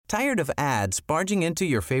Tired of ads barging into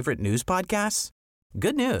your favorite news podcasts?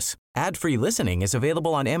 Good news. Ad-free listening is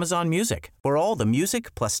available on Amazon Music for all the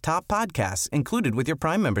music plus top podcasts included with your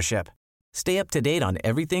Prime membership. Stay up to date on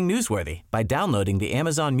everything newsworthy by downloading the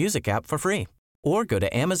Amazon Music app for free or go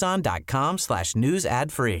to amazon.com/news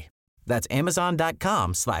ad free. That's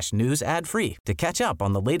amazon.com/news ad free to catch up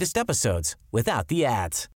on the latest episodes without the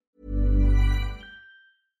ads.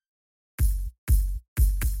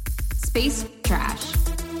 Space trash.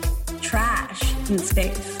 Trash in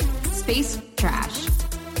space. Space trash.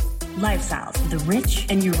 Lifestyles of the rich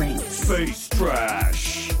and Uranus. Space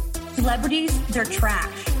trash. Celebrities, they're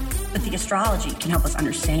trash, but the astrology can help us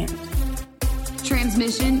understand.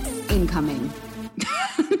 Transmission incoming.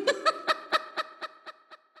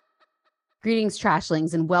 Greetings,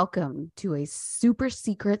 Trashlings, and welcome to a super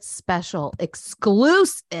secret, special,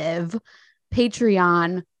 exclusive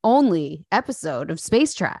Patreon-only episode of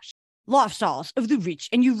Space Trash. Lifestyles of the rich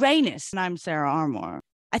and Uranus. And I'm Sarah Armour.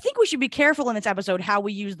 I think we should be careful in this episode how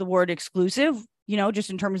we use the word exclusive, just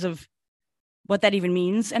in terms of what that even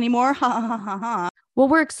means anymore. Well,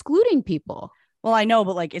 we're excluding people. Well, I know,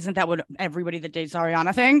 but isn't that what everybody that dates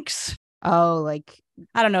Ariana thinks? Oh, I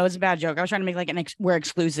don't know. It's a bad joke. I was trying to make we're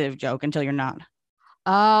exclusive joke until you're not.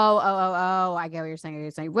 Oh, I get what you're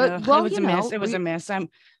saying. Well, it was a miss. It was a miss.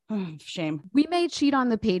 Shame. We may cheat on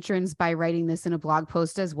the patrons by writing this in a blog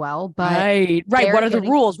post as well, but right. What are the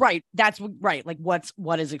rules? Right. That's right.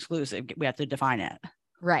 What is exclusive? We have to define it.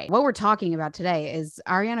 Right. What we're talking about today is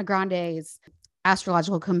Ariana Grande's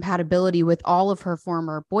astrological compatibility with all of her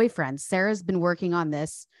former boyfriends. Sarah's been working on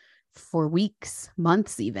this for weeks,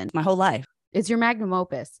 months, even. My whole life. It's your magnum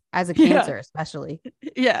opus as a Cancer, especially.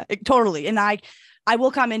 Yeah, totally. And I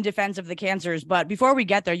will come in defense of the Cancers. But before we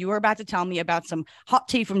get there, you were about to tell me about some hot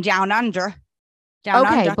tea from down under.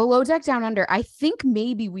 Below Deck Down Under. I think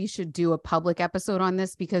maybe we should do a public episode on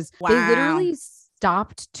this because they literally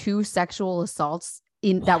stopped 2 sexual assaults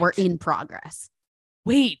that were in progress.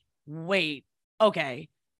 Wait. Okay.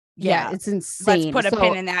 Yeah, it's insane. Let's put a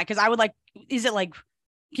pin in that because I would is it can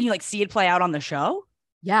you see it play out on the show?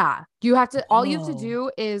 Yeah. You have to, all you have to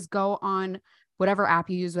do is go on whatever app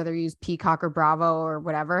you use, whether you use Peacock or Bravo or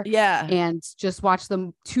whatever. Yeah. And just watch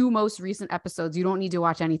the 2 most recent episodes. You don't need to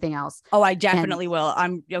watch anything else. Oh, I definitely will.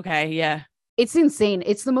 I'm okay. Yeah. It's insane.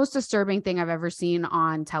 It's the most disturbing thing I've ever seen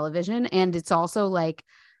on television. And it's also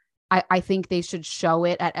I think they should show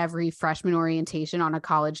it at every freshman orientation on a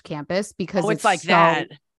college campus because it's that.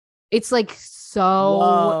 It's so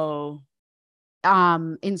Whoa.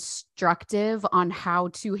 Instructive on how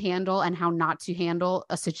to handle and how not to handle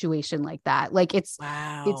a situation like that. It's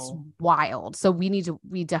wild. So we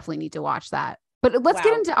definitely need to watch that. But let's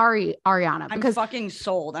get into Ariana because I'm fucking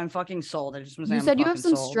sold. I just was saying, you said you have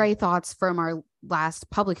some stray thoughts from our last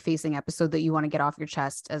public facing episode that you want to get off your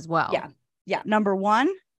chest as well. Yeah. Number 1,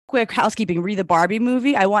 quick housekeeping. Read the Barbie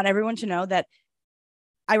movie. I want everyone to know that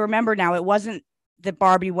I remember now it wasn't that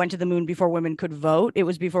Barbie went to the moon before women could vote. It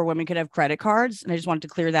was before women could have credit cards. And I just wanted to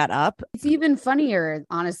clear that up. It's even funnier,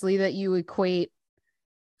 honestly, that you equate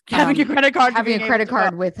having a credit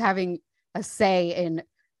card with having a say in,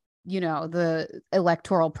 the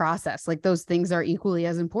electoral process. Those things are equally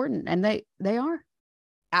as important. And they are.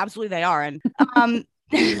 Absolutely, they are. And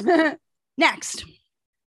next,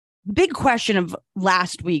 big question of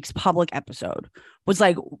last week's public episode was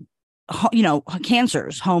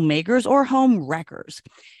Cancers, homemakers or home wreckers.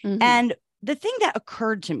 Mm-hmm. And the thing that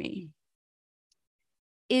occurred to me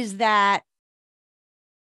is that,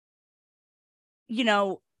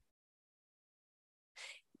 yes,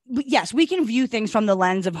 we can view things from the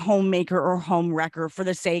lens of homemaker or home wrecker for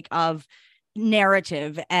the sake of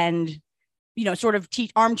narrative and, sort of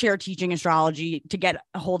armchair teaching astrology to get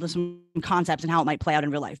a hold of some concepts and how it might play out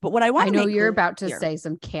in real life. But what I want to know you're about to say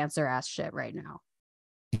some Cancer ass shit right now.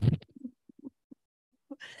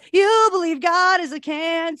 You believe God is a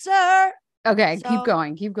Cancer. Okay, keep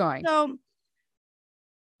going. So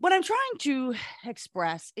what I'm trying to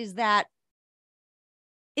express is that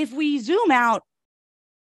if we zoom out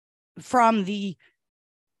from the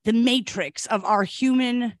matrix of our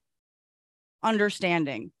human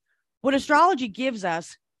understanding, what astrology gives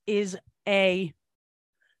us is a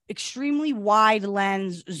extremely wide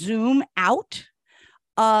lens zoom out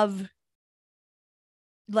of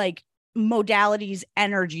modalities,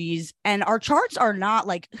 energies, and our charts are not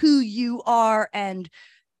who you are and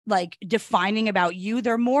defining about you.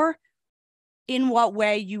 They're more in what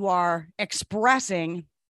way you are expressing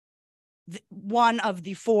one of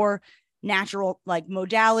the 4 natural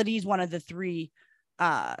modalities, one of the 3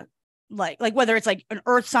 whether it's an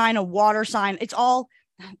earth sign, a water sign. It's all,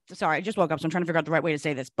 sorry, I just woke up, so I'm trying to figure out the right way to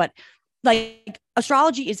say this, but like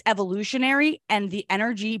astrology is evolutionary and the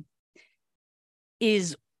energy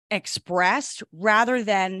is expressed rather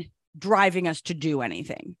than driving us to do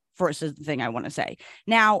anything. First is the thing I want to say.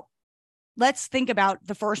 Now, let's think about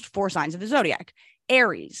the first 4 signs of the zodiac.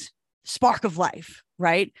 Aries, spark of life,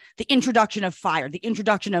 right? The introduction of fire, the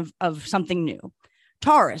introduction of something new.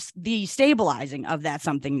 Taurus, the stabilizing of that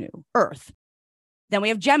something new. Earth. Then we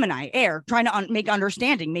have Gemini, air, trying to make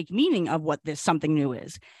understanding, make meaning of what this something new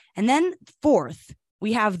is. And then 4th,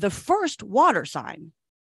 we have the first water sign,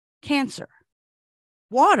 Cancer.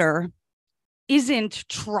 Water isn't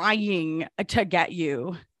trying to get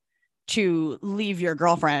you to leave your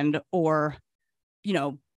girlfriend or,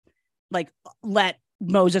 like let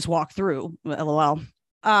Moses walk through, LOL.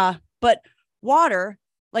 But water,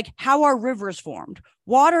 like how are rivers formed?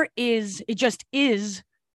 Water just is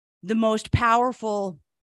the most powerful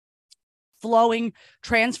flowing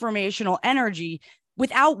transformational energy.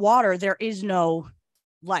 Without water, there is no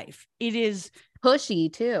life. It is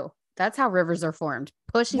pushy too. That's how rivers are formed.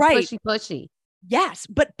 Pushy, right. pushy. Yes,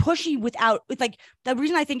 but pushy without, with like, the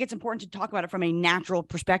reason I think it's important to talk about it from a natural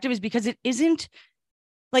perspective is because it isn't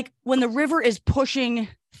like when the river is pushing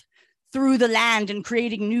through the land and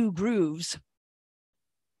creating new grooves,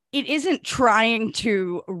 it isn't trying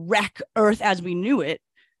to wreck Earth as we knew it.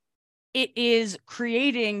 It is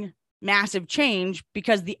creating massive change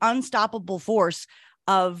because the unstoppable force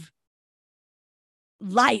of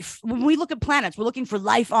life. When we look at planets, we're looking for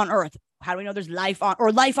life on Earth. How do we know there's life on,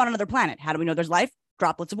 or life on another planet? How do we know there's life?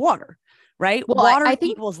 Droplets of water, right? Well, water I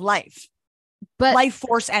think, equals life, but life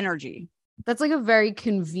force energy. That's like a very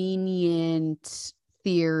convenient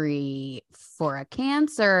theory for a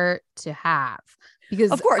Cancer to have,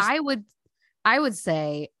 because of course I would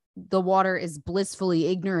say the water is blissfully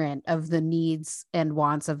ignorant of the needs and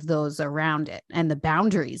wants of those around it and the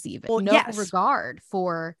boundaries, even regard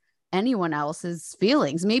for anyone else's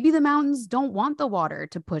feelings. Maybe the mountains don't want the water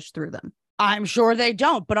to push through them. I'm sure they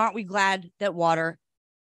don't, but aren't we glad that water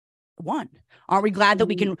won? Aren't we glad that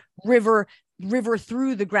we can river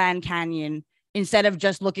through the Grand Canyon instead of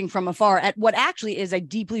just looking from afar at what actually is a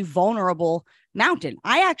deeply vulnerable mountain?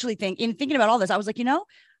 I actually think, in thinking about all this, I was like,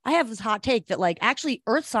 I have this hot take that like actually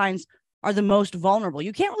earth signs are the most vulnerable.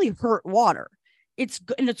 You can't really hurt water. It's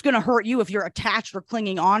going to hurt you if you're attached or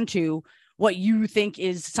clinging on to what you think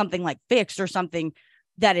is something like fixed or something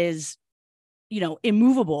that is,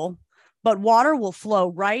 immovable. But water will flow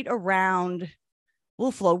right around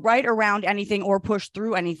anything or push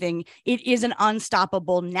through anything. It is an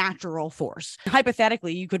unstoppable natural force.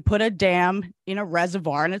 Hypothetically, you could put a dam in a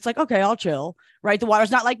reservoir and it's like, okay, I'll chill, right? The water's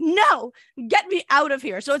not like, no, get me out of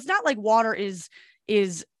here. So it's not like water is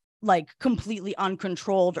like completely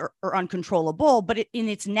uncontrolled or uncontrollable, but in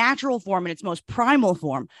its natural form, in its most primal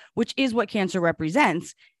form, which is what Cancer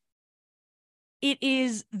represents, it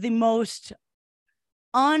is the most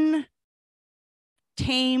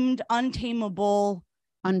untamable,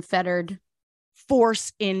 unfettered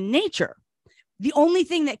force in nature. The only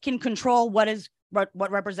thing that can control what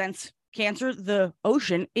represents Cancer, the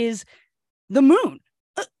ocean, is the moon,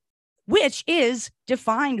 which is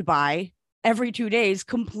defined by every 2 days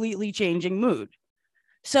completely changing mood.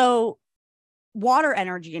 So water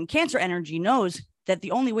energy and Cancer energy knows that the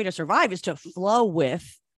only way to survive is to flow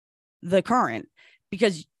with the current,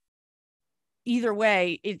 because either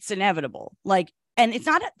way it's inevitable. Like, and it's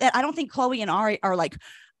not that I don't think Chloe and Ari are like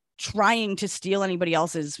trying to steal anybody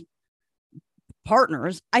else's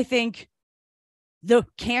partners. I think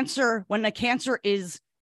when the Cancer is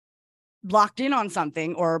locked in on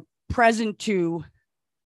something or present to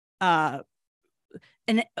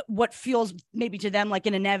and what feels maybe to them like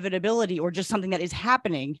an inevitability or just something that is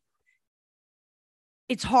happening,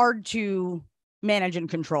 it's hard to manage and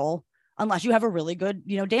control unless you have a really good,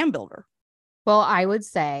 dam builder. Well, I would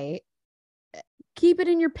say keep it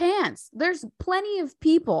in your pants. There's plenty of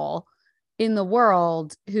people in the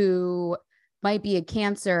world who might be a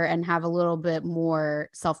Cancer and have a little bit more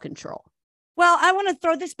self-control. Well, I want to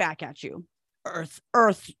throw this back at you. Earth,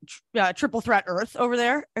 triple threat Earth over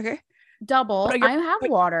there. Okay. Double. I have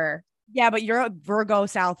water. Yeah, but you're a Virgo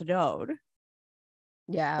South Node.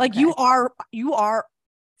 Yeah. Like okay. you are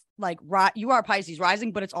like, you are Pisces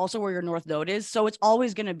rising, but it's also where your North Node is. So it's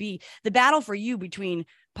always going to be the battle for you between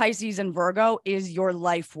Pisces and Virgo is your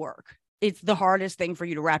life work. It's the hardest thing for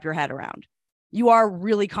you to wrap your head around. You are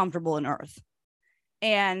really comfortable in Earth.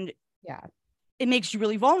 And yeah, it makes you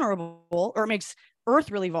really vulnerable, or it makes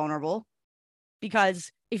Earth really vulnerable,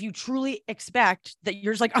 because if you truly expect that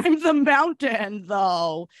you're just like, I'm the mountain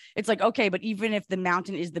though, it's like, okay, but even if the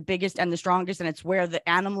mountain is the biggest and the strongest and it's where the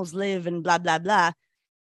animals live and blah, blah, blah,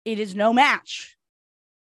 it is no match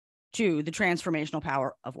to the transformational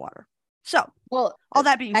power of water. So, well, all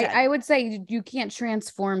that being said, I would say you can't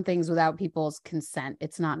transform things without people's consent.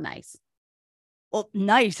 It's not nice. Well,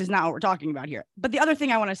 nice is not what we're talking about here. But the other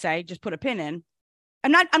thing I want to say, just put a pin in.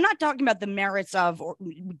 I'm not talking about the merits of, or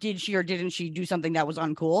did she or didn't she do something that was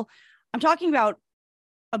uncool. I'm talking about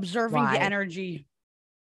observing the energy.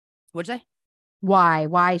 What'd you say?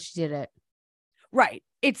 Why she did it. Right.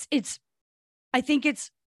 I think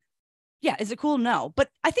yeah, is it cool? No. But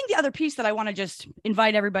I think the other piece that I want to just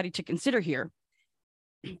invite everybody to consider here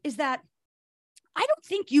is that I don't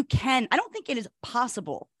think it is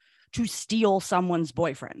possible to steal someone's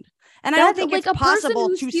boyfriend. And I don't think it's possible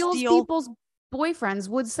to steal people's boyfriends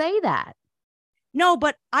would say that. No,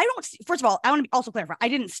 but I don't. First of all, I want to also clarify. I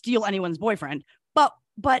didn't steal anyone's boyfriend, but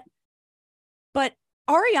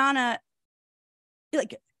Ariana,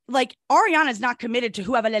 like Ariana is not committed to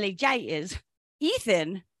whoever Lily J is.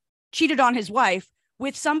 Ethan cheated on his wife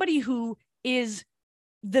with somebody who is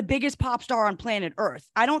the biggest pop star on planet Earth.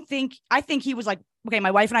 I think he was like, okay,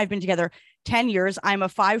 my wife and I have been together 10 years. I'm a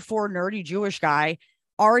 5'4" nerdy Jewish guy.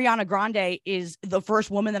 Ariana Grande is the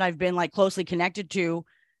first woman that I've been like closely connected to,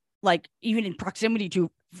 like even in proximity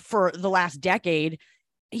to for the last decade.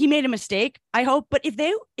 He made a mistake, I hope. But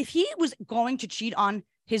if he was going to cheat on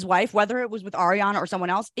his wife, whether it was with Ariana or someone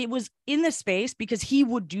else, it was in the space because he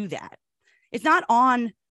would do that. It's not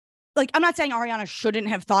on, like, I'm not saying Ariana shouldn't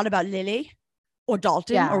have thought about Lily or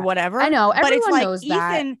Dalton or whatever. I know. Everyone but it's like knows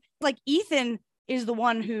Ethan, that. like Ethan is the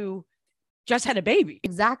one who just had a baby.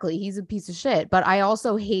 Exactly. He's a piece of shit. But I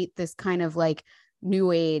also hate this kind of like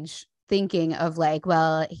new age thinking of like,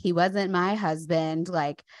 well, he wasn't my husband.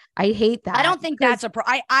 Like, I hate that. I don't think that's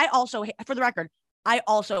I also, for the record, I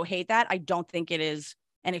also hate that. I don't think it is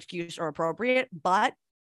an excuse or appropriate, but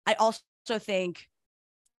I also think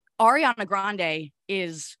Ariana Grande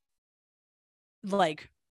is like,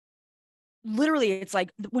 literally, it's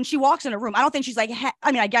like when she walks in a room, I don't think she's like,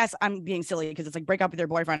 I mean, I guess I'm being silly because it's like break up with your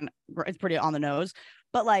boyfriend. It's pretty on the nose,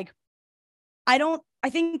 but like, I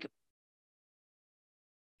think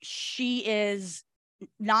she is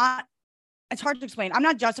not, it's hard to explain. I'm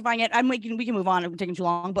not justifying it. We can move on. It's taking too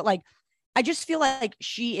long, but like, I just feel like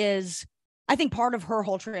she is, I think part of her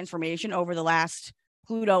whole transformation over the last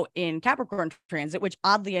Pluto in Capricorn transit, which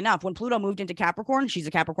oddly enough, when Pluto moved into Capricorn, she's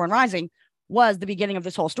a Capricorn rising, was the beginning of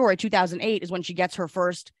this whole story. 2008 is when she gets her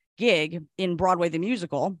first gig in Broadway the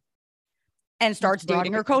musical and starts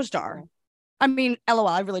dating her co-star. I mean, LOL,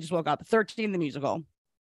 I really just woke up. 13 the musical.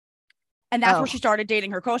 And that's where she started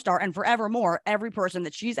dating her co-star. And forevermore, every person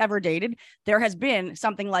that she's ever dated, there has been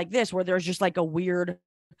something like this where there's just like a weird,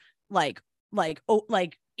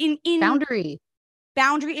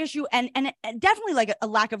 boundary issue and definitely like a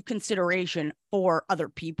lack of consideration for other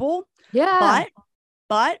people. Yeah.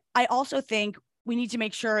 But I also think we need to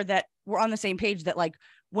make sure that we're on the same page, that like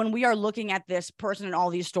when we are looking at this person and all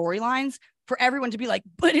these storylines, for everyone to be like,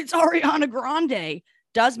 but it's Ariana Grande,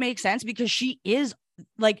 does make sense because she is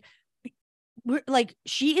like,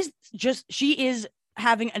 she is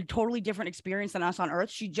having a totally different experience than us on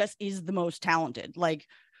Earth. She just is the most talented. Like,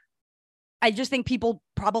 I just think people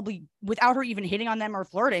probably, without her even hitting on them or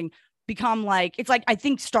flirting, become like, it's like, I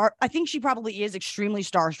think she probably is extremely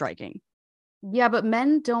star striking. Yeah, but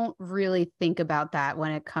men don't really think about that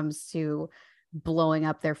when it comes to blowing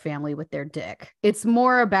up their family with their dick. It's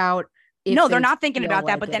more about no, they're not thinking about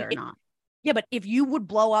that, but then not. Yeah, but if you would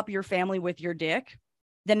blow up your family with your dick,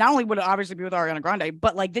 then not only would it obviously be with Ariana Grande,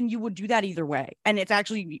 but like then you would do that either way. And it's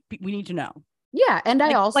actually, we need to know. Yeah, and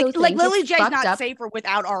I also think Lily J's not safer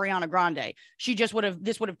without Ariana Grande. She just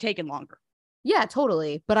this would have taken longer. Yeah,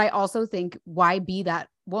 totally. But I also think, why be that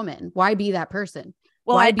woman? Why be that person?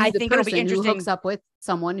 Well, why I think it'll be interesting. Who hooks up with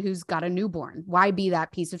someone who's got a newborn? Why be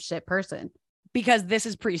that piece of shit person? Because this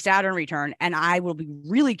is pre-Saturn return, and I will be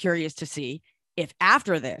really curious to see if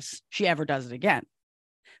after this she ever does it again.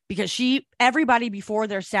 Because everybody before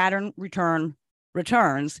their Saturn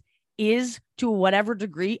returns is to whatever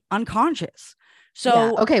degree unconscious. So,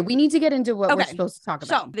 yeah. Okay, we need to get into what we're supposed to talk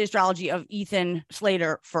about. So the astrology of Ethan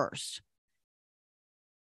Slater first.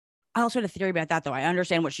 I also had a theory about that, though. I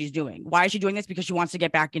understand what she's doing. Why is she doing this? Because she wants to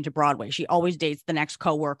get back into Broadway. She always dates the next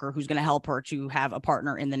coworker who's going to help her to have a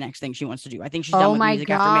partner in the next thing she wants to do. I think she's done with music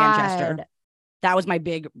after Manchester. That was my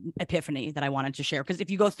big epiphany that I wanted to share. Because if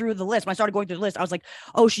you go through the list, when I started going through the list, I was like,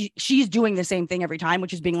 oh, she's doing the same thing every time,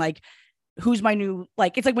 which is being like, who's my new,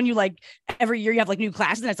 like, it's like when you like every year you have like new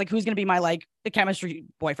classes and it's like, who's going to be my like the chemistry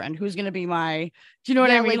boyfriend? Who's going to be my, do you know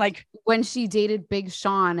what I mean? Like when she dated Big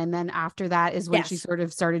Sean, and then after that is when she sort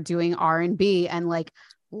of started doing R&B and like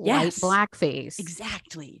light blackface.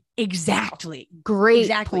 Exactly. Great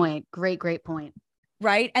point. Great point.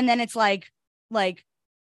 right? And then it's like,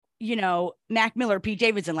 you know, Mac Miller, Pete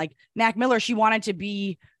Davidson, like Mac Miller, she wanted to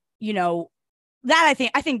be, you know, that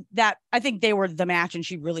I think they were the match and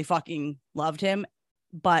she really fucking loved him.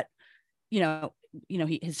 But, you know,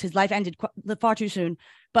 his life ended far too soon.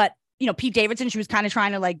 But, you know, Pete Davidson, she was kind of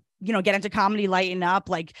trying to like, you know, get into comedy, lighten up.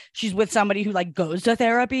 Like she's with somebody who like goes to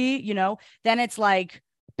therapy, you know, then it's like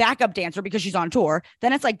backup dancer because she's on tour.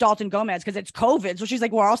 Then it's like Dalton Gomez because it's COVID. So she's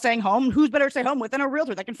like, we're all staying home. Who's better to stay home with than a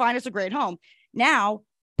realtor that can find us a great home? Now,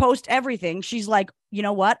 post everything, she's like, you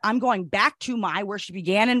know what? I'm going back to where she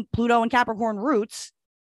began in Pluto and Capricorn roots,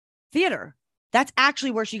 theater. That's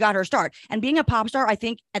actually where she got her start. And being a pop star, I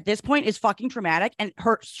think at this point is fucking traumatic. And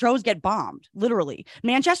her shows get bombed, literally.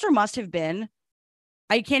 Manchester must have been,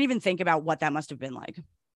 I can't even think about what that must have been like.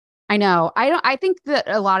 I know. I think that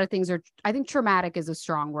a lot of things I think traumatic is a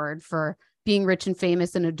strong word for being rich and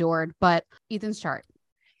famous and adored, but Ethan's chart.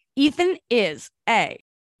 Ethan is a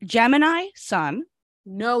Gemini sun.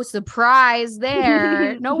 No surprise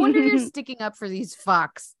there. No wonder you're sticking up for these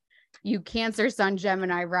fucks. You Cancer Sun,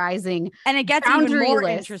 Gemini rising. And it gets even more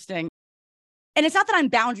interesting. And it's not that I'm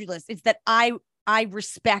boundaryless. It's that I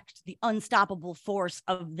respect the unstoppable force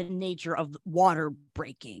of the nature of water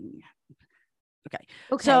breaking. Okay.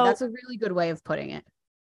 So that's a really good way of putting it.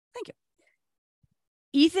 Thank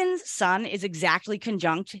you. Ethan's sun is exactly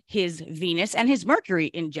conjunct his Venus and his Mercury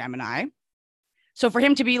in Gemini. So for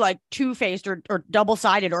him to be like two-faced or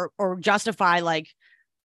double-sided or justify like,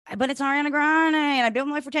 but it's Ariana Grande and I've been with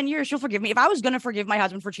my wife for 10 years. She'll forgive me. If I was going to forgive my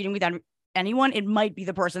husband for cheating with anyone, it might be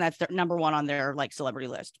the person that's their number one on their like celebrity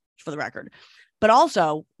list, for the record. But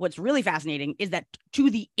also what's really fascinating is that to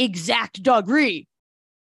the exact degree,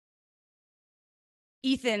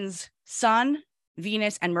 Ethan's sun,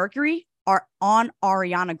 Venus, and Mercury are on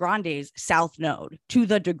Ariana Grande's south node to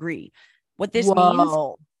the degree. What this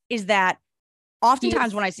means is that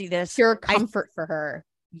oftentimes when I see this, pure comfort for her.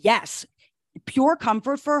 Yes, pure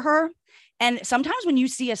comfort for her. And sometimes when you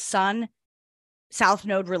see a sun south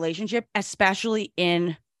node relationship, especially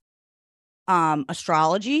in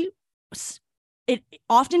astrology, it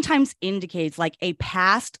oftentimes indicates like a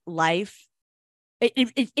past life.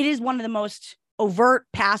 It is one of the most overt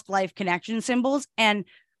past life connection symbols. And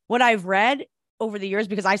what I've read over the years,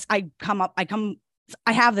 because I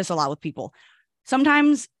have this a lot with people.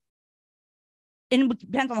 Sometimes it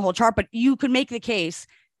depends on the whole chart, but you could make the case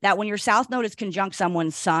that when your south node is conjunct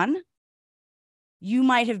someone's sun, you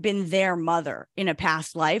might have been their mother in a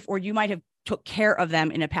past life, or you might have took care of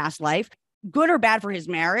them in a past life. Good or bad for his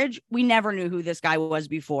marriage, we never knew who this guy was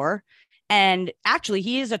before. And actually,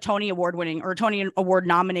 he is a Tony Award winning or Tony Award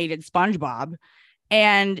nominated SpongeBob,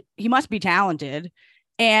 and he must be talented.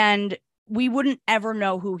 And we wouldn't ever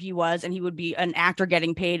know who he was, and he would be an actor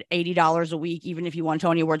getting paid $80 a week, even if he won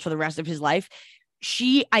Tony Awards for the rest of his life.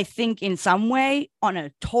 She, I think, in some way, on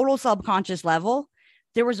a total subconscious level,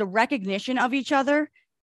 there was a recognition of each other.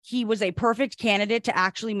 He was a perfect candidate to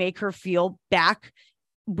actually make her feel back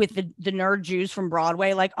with the nerd Jews from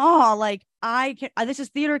Broadway, like, oh, like this is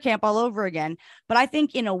theater camp all over again. But I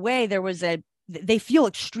think in a way they feel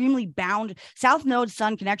extremely bound. South Node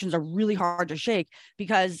Sun connections are really hard to shake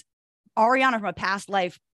because Ariana from a past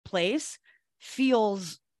life place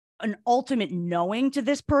feels an ultimate knowing to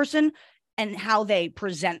this person and how they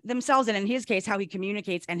present themselves. And in his case, how he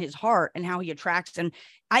communicates and his heart and how he attracts. And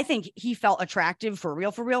I think he felt attractive for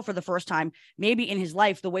real for the first time, maybe in his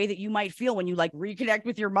life, the way that you might feel when you like reconnect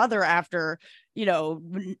with your mother after, you know,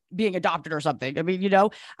 being adopted or something. I mean, you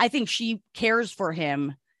know, I think she cares for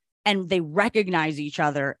him and they recognize each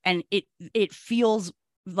other. And it feels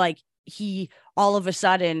like he all of a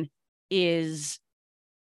sudden is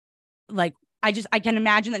like, I can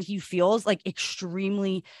imagine that he feels like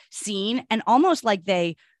extremely seen and almost like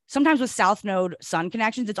they sometimes with South Node Sun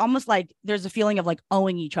connections, it's almost like there's a feeling of like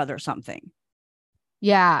owing each other something.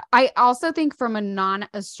 Yeah. I also think from a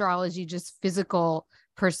non-astrology, just physical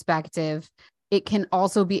perspective, it can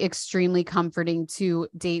also be extremely comforting to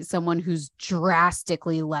date someone who's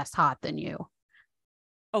drastically less hot than you.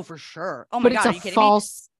 Oh, for sure. Oh my God. It's a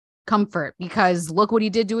false comfort because look what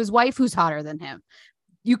he did to his wife who's hotter than him.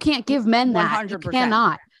 You can't give men that. 100%. You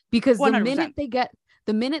cannot, because 100%.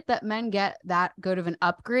 The minute that men get that good of an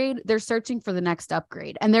upgrade, they're searching for the next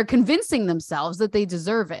upgrade and they're convincing themselves that they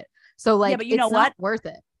deserve it. So like, yeah, but you know what? Not worth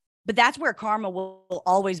it. But that's where karma will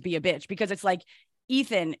always be a bitch because it's like,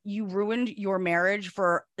 Ethan, you ruined your marriage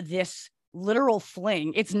for this literal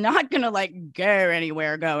fling. It's not going to like go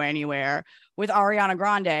anywhere with Ariana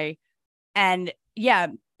Grande. And yeah,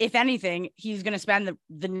 if anything, he's going to spend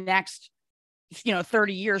the next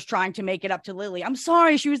 30 years trying to make it up to Lily. I'm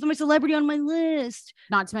sorry, she was my celebrity on my list.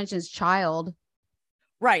 Not to mention his child.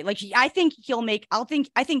 Right. Like I think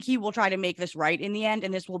he will try to make this right in the end.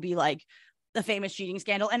 And this will be like the famous cheating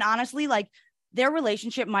scandal. And honestly, like their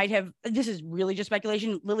relationship might have, this is really just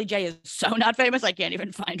speculation. Lily J is so not famous. I can't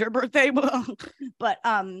even find her birthday. But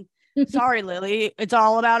sorry, Lily, it's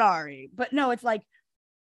all about Ari. But no, it's like,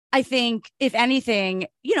 I think if anything,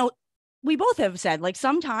 you know, we both have said like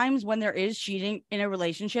sometimes when there is cheating in a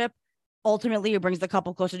relationship, ultimately it brings the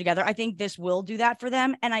couple closer together. I think this will do that for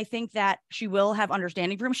them. And I think that she will have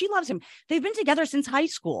understanding for him. She loves him. They've been together since high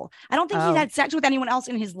school. I don't think he's had sex with anyone else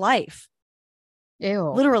in his life.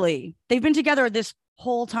 Ew. Literally. They've been together this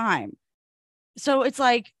whole time. So it's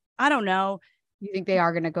like, I don't know. You think they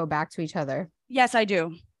are going to go back to each other? Yes, I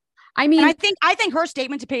do. I mean, and I think her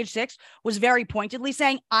statement to Page Six was very pointedly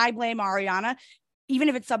saying, I blame Ariana, even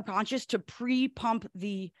if it's subconscious, to prime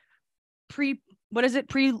the pump.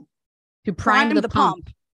 To prime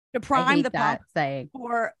the pump. Saying.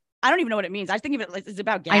 Or I don't even know what it means. I think of it like it's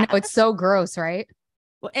about gas. I know it's so gross, right?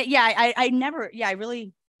 Well, yeah, I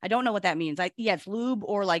don't know what that means. It's lube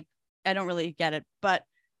or like I don't really get it, but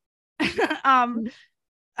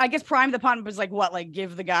I guess prime the pump is like what, like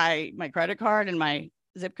give the guy my credit card and my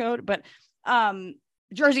zip code, but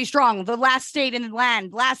Jersey Strong, the last state in the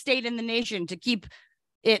land, last state in the nation to keep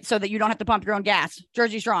it so that you don't have to pump your own gas.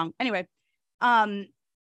 Jersey Strong. Anyway,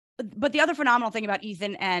 but the other phenomenal thing about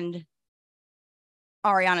Ethan and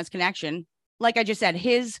Ariana's connection, like I just said,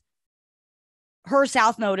 her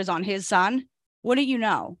south node is on his sun. Wouldn't you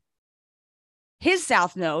know? His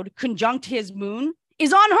south node conjunct his moon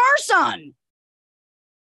is on her sun.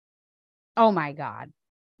 Oh my God.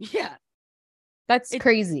 Yeah. That's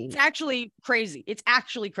crazy. It's actually crazy.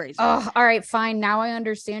 Oh, all right, fine. Now I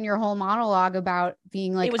understand your whole monologue about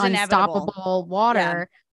being like unstoppable water.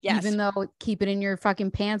 Yeah. Yes. Even though keep it in your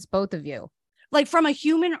fucking pants, both of you. Like from a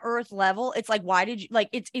human earth level, it's like, why did you like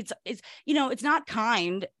it's you know, it's not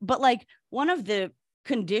kind, but like one of the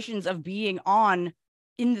conditions of being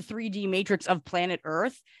in the 3D matrix of planet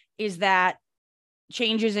Earth is that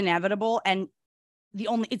change is inevitable. And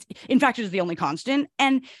it's the only constant.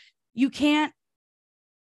 And you can't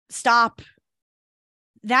stop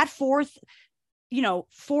that four is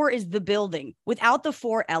the building. Without the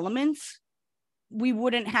four elements, we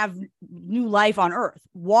wouldn't have new life on Earth.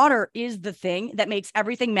 Water is the thing that makes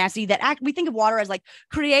everything messy. We think of water as like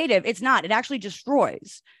creative. It's not. It actually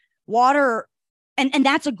destroys. Water, and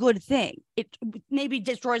that's a good thing. It maybe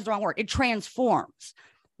destroys the wrong word. It transforms.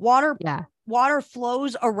 Water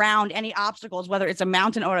flows around any obstacles, whether it's a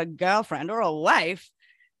mountain or a girlfriend or a wife,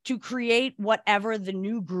 to create whatever the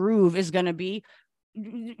new groove is going to be,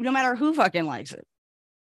 no matter who fucking likes it.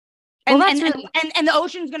 And, and the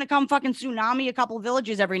ocean's going to come fucking tsunami a couple of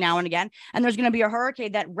villages every now and again. And there's going to be a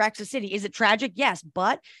hurricane that wrecks a city. Is it tragic? Yes.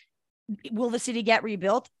 But will the city get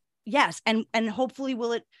rebuilt? Yes. And hopefully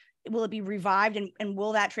will it be revived? And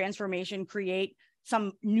will that transformation create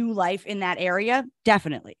some new life in that area?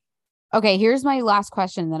 Definitely. Okay. Here's my last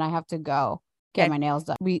question. Then I have to go get my nails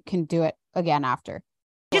done. We can do it again after.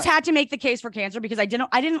 Just had to make the case for Cancer because I didn't,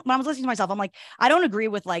 when I was listening to myself, I'm like, I don't agree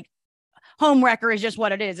with like, home wrecker is just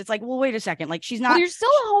what it is. It's like, well, wait a second. Like she's not. Well, you're still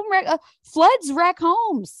a home wreck. Floods wreck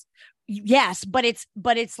homes. Yes, but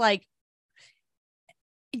it's like,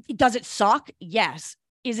 does it suck? Yes.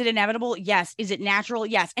 Is it inevitable? Yes. Is it natural?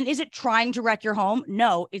 Yes. And is it trying to wreck your home?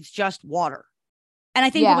 No, it's just water. And I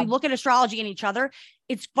think when we look at astrology in each other,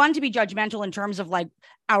 it's fun to be judgmental in terms of like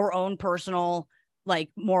our own personal like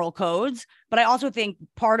moral codes, but I also think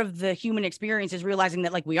part of the human experience is realizing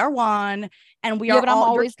that like we are one and we are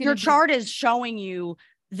all your chart is showing you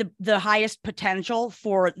the highest potential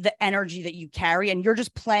for the energy that you carry, and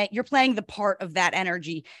you're playing the part of that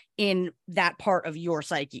energy in that part of your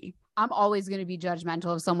psyche. I'm always going to be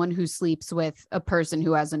judgmental of someone who sleeps with a person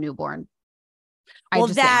who has a newborn. Well,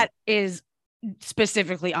 that is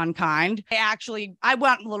specifically unkind. I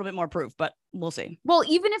want a little bit more proof, but we'll see. Well,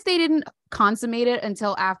 even if they didn't consummate it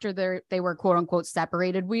until after they were quote unquote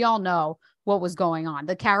separated, we all know what was going on.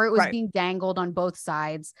 The carrot was being dangled on both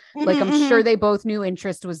sides. Like I'm sure they both knew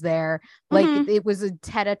interest was there. Like it was a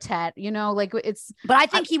tete-a-tete, you know, like it's. But I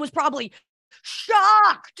think he was probably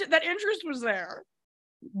shocked that interest was there.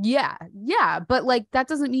 Yeah. But like, that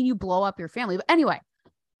doesn't mean you blow up your family. But anyway,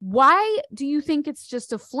 why do you think it's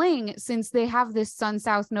just a fling since they have this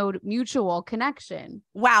sun-south node mutual connection?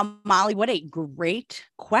 Wow, Molly, what a great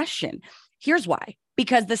question. Here's why.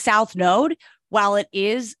 Because the south node, while it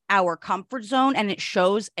is our comfort zone and it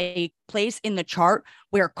shows a place in the chart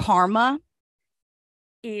where karma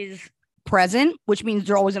is present, which means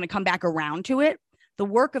they're always going to come back around to it. The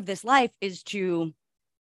work of this life is you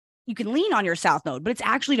can lean on your south node, but it's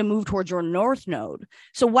actually to move towards your north node.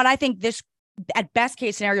 So what I think this at best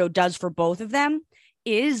case scenario does for both of them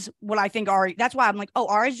is what I think Ari, that's why I'm like, oh,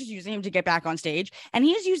 Ari's just using him to get back on stage. And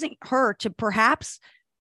he is using her to perhaps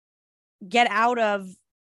get out of,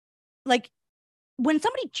 like, when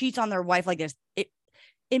somebody cheats on their wife like this,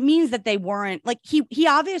 it means that they weren't, like, he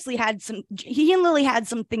obviously had he and Lily had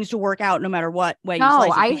some things to work out no matter what way you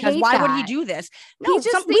slice it, because why would he do this? No, he's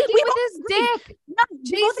just thinking with his dick. No,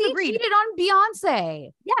 we both agreed. Cheated on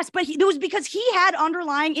Beyonce. Yes, but it was because he had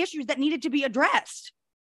underlying issues that needed to be addressed.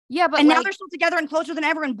 Yeah, but now they're still together and closer than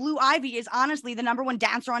ever. And Blue Ivy is honestly the #1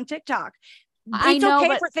 dancer on TikTok. It's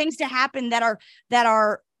okay for things to happen that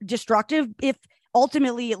are destructive if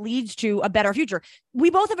ultimately it leads to a better future. We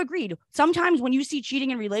both have agreed. Sometimes when you see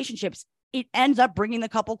cheating in relationships, it ends up bringing the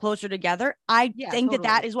couple closer together. I think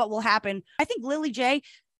that is what will happen. I think Lily J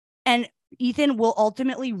and Ethan will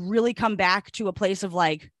ultimately really come back to a place of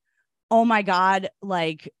like, oh my God,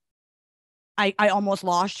 like I almost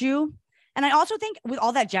lost you. And I also think with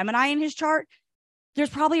all that Gemini in his chart, there's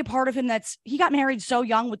probably a part of him he got married so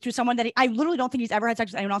young to someone that I literally don't think he's ever had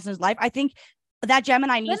sex with anyone else in his life. I think that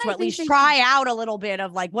Gemini needs to at least try out a little bit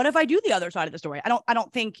of like, what if I do the other side of the story? I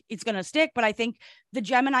don't think it's going to stick, but I think the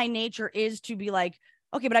Gemini nature is to be like,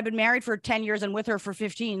 okay, but I've been married for 10 years and with her for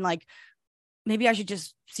 15. Like, maybe I should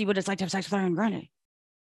just see what it's like to have sex with Ariana Grande.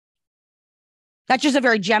 That's just a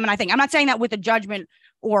very Gemini thing. I'm not saying that with a judgment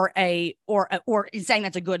or saying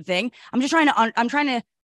that's a good thing. I'm just trying to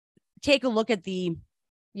take a look at the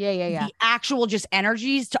actual just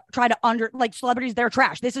energies to try to like celebrities, they're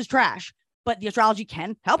trash. This is trash. But the astrology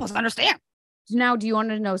can help us understand. Now, do you want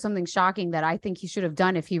to know something shocking that I think he should have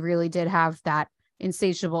done if he really did have that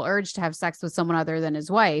insatiable urge to have sex with someone other than his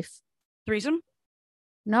wife? Threesome?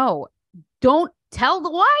 No, don't tell the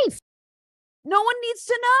wife. No one needs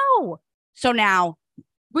to know. So now,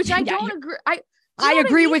 which I don't agree. I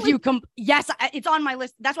agree with you. Yes, it's on my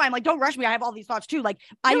list. That's why I'm like, don't rush me. I have all these thoughts too. Like,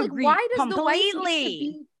 I agree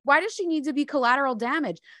completely. Why does she need to be collateral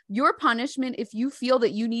damage? Your punishment, if you feel that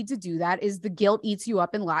you need to do that, is the guilt eats you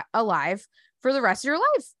up and alive for the rest of your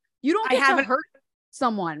life. You don't get to hurt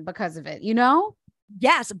someone because of it, you know?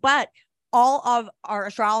 Yes, but all of our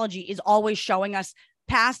astrology is always showing us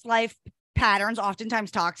past life patterns, oftentimes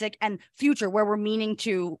toxic, and future where we're meaning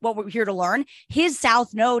to what we're here to learn. His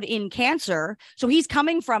South Node in Cancer. So he's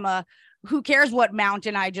coming from who cares what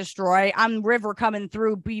mountain I destroy? I'm river coming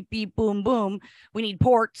through, beep, beep, boom, boom. We need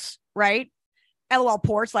ports, right? LOL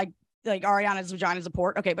ports, like Ariana's vagina is a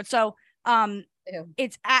port. Okay, but so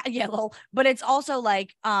it's but it's also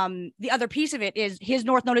like the other piece of it is his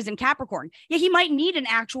North Node is in Capricorn. Yeah, he might need an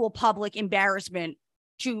actual public embarrassment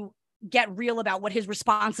to get real about what his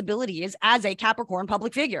responsibility is as a Capricorn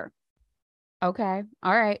public figure. Okay.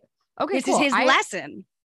 All right. Okay. This is his lesson.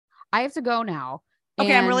 I have to go now.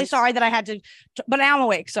 Okay, I'm really sorry that I had to, but now I'm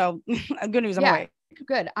awake. So good news, I'm awake.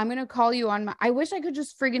 Good. I'm going to call you on I wish I could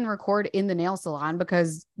just friggin' record in the nail salon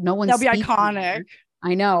because no one's That'll be iconic.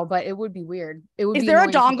 I know, but it would be weird. Is there a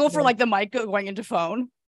dongle for like the mic going into phone?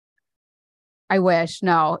 I wish.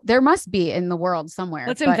 No, there must be in the world somewhere.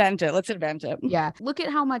 Let's invent it. Yeah. Look at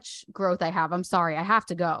how much growth I have. I'm sorry. I have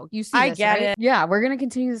to go. You see I this, get right? it. Yeah. We're going to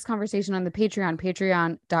continue this conversation on the Patreon,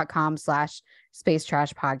 patreon.com/Space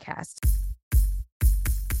Trash Podcast.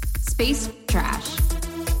 Space trash.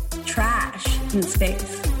 Trash in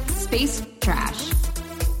space. Space trash.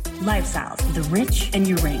 Lifestyles of the rich and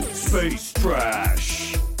Uranus. Space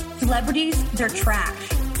trash. Celebrities, they're trash.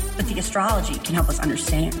 But the astrology can help us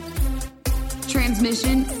understand.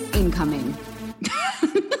 Transmission incoming.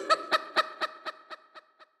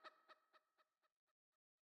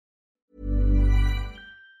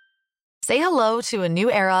 Say hello to a new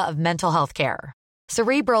era of mental health care.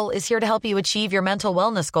 Cerebral is here to help you achieve your mental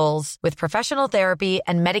wellness goals with professional therapy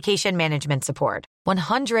and medication management support.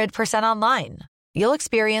 100% online. You'll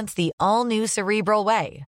experience the all-new Cerebral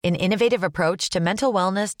Way, an innovative approach to mental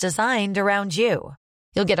wellness designed around you.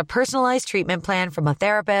 You'll get a personalized treatment plan from a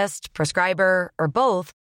therapist, prescriber, or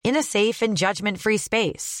both in a safe and judgment-free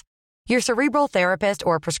space. Your Cerebral therapist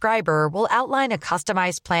or prescriber will outline a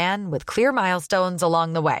customized plan with clear milestones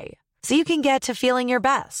along the way, so you can get to feeling your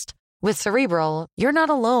best. With Cerebral, you're not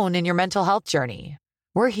alone in your mental health journey.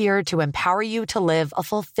 We're here to empower you to live a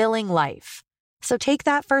fulfilling life. So take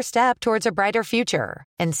that first step towards a brighter future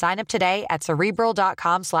and sign up today at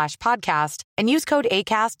Cerebral.com/podcast and use code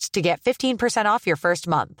ACAST to get 15% off your first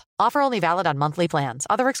month. Offer only valid on monthly plans.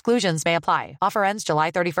 Other exclusions may apply. Offer ends July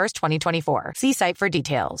 31st, 2024. See site for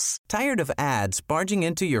details. Tired of ads barging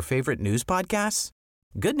into your favorite news podcasts?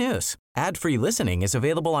 Good news. Ad-free listening is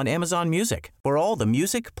available on Amazon Music for all the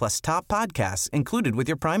music plus top podcasts included with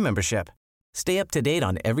your Prime membership. Stay up to date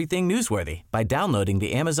on everything newsworthy by downloading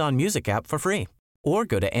the Amazon Music app for free or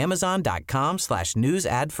go to amazon.com/news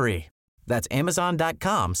ad free. That's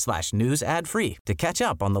amazon.com/news ad free to catch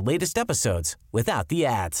up on the latest episodes without the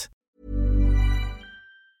ads.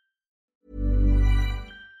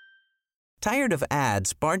 Tired of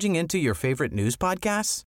ads barging into your favorite news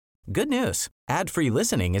podcasts? Good news. Ad-free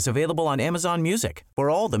listening is available on Amazon Music for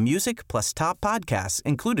all the music plus top podcasts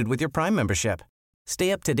included with your Prime membership.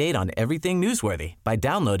 Stay up to date on everything newsworthy by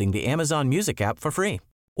downloading the Amazon Music app for free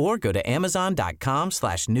or go to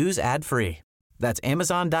amazon.com/news ad free. That's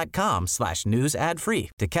amazon.com/news ad free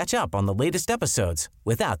to catch up on the latest episodes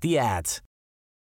without the ads.